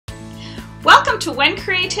Welcome to When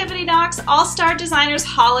Creativity Knocks All-Star Designers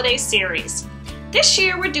Holiday Series. This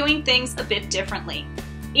year we're doing things a bit differently.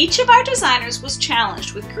 Each of our designers was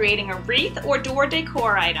challenged with creating a wreath or door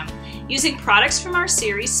decor item using products from our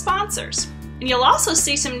series sponsors. And you'll also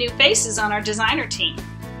see some new faces on our designer team.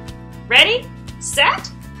 Ready, set,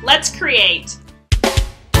 let's create!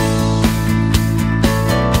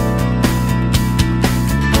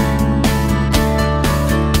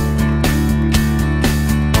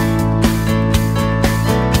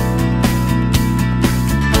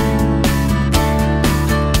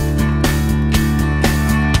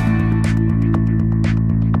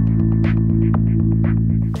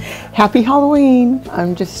 Happy Halloween!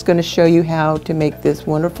 I'm just going to show you how to make this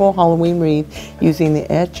wonderful Halloween wreath using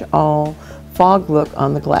the Etch All fog look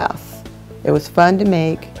on the glass. It was fun to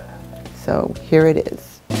make, so here it is.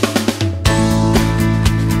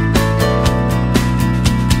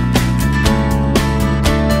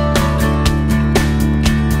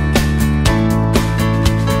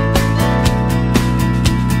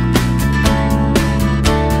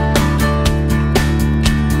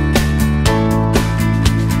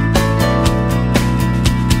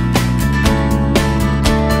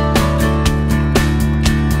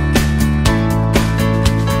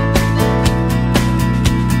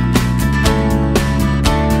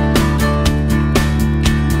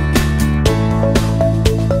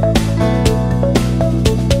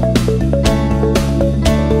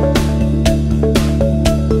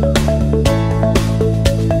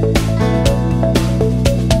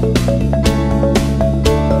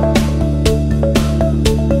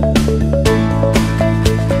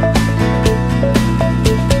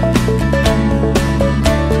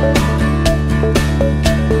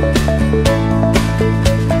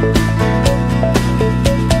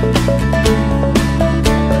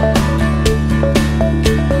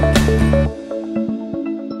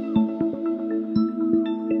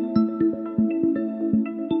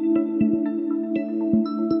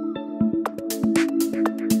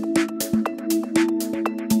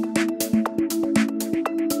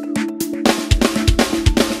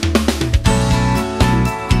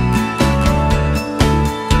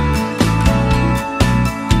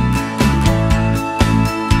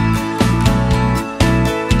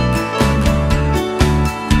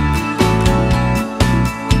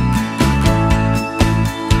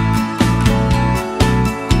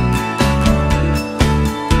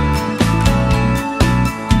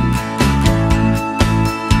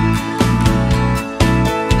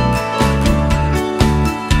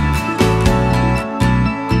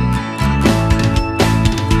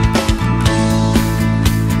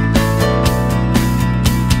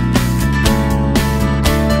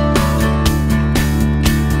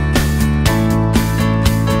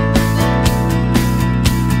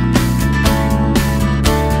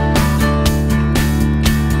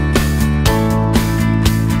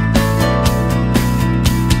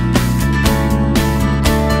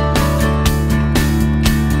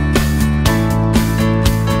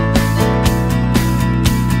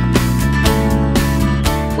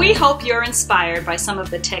 We hope you're inspired by some of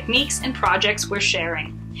the techniques and projects we're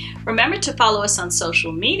sharing. Remember to follow us on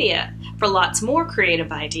social media for lots more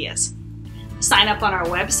creative ideas. Sign up on our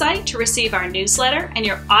website to receive our newsletter, and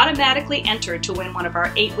you're automatically entered to win one of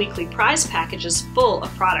our 8 weekly prize packages full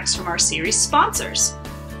of products from our series sponsors.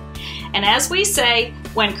 And as we say,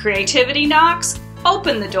 when creativity knocks,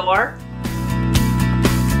 open the door.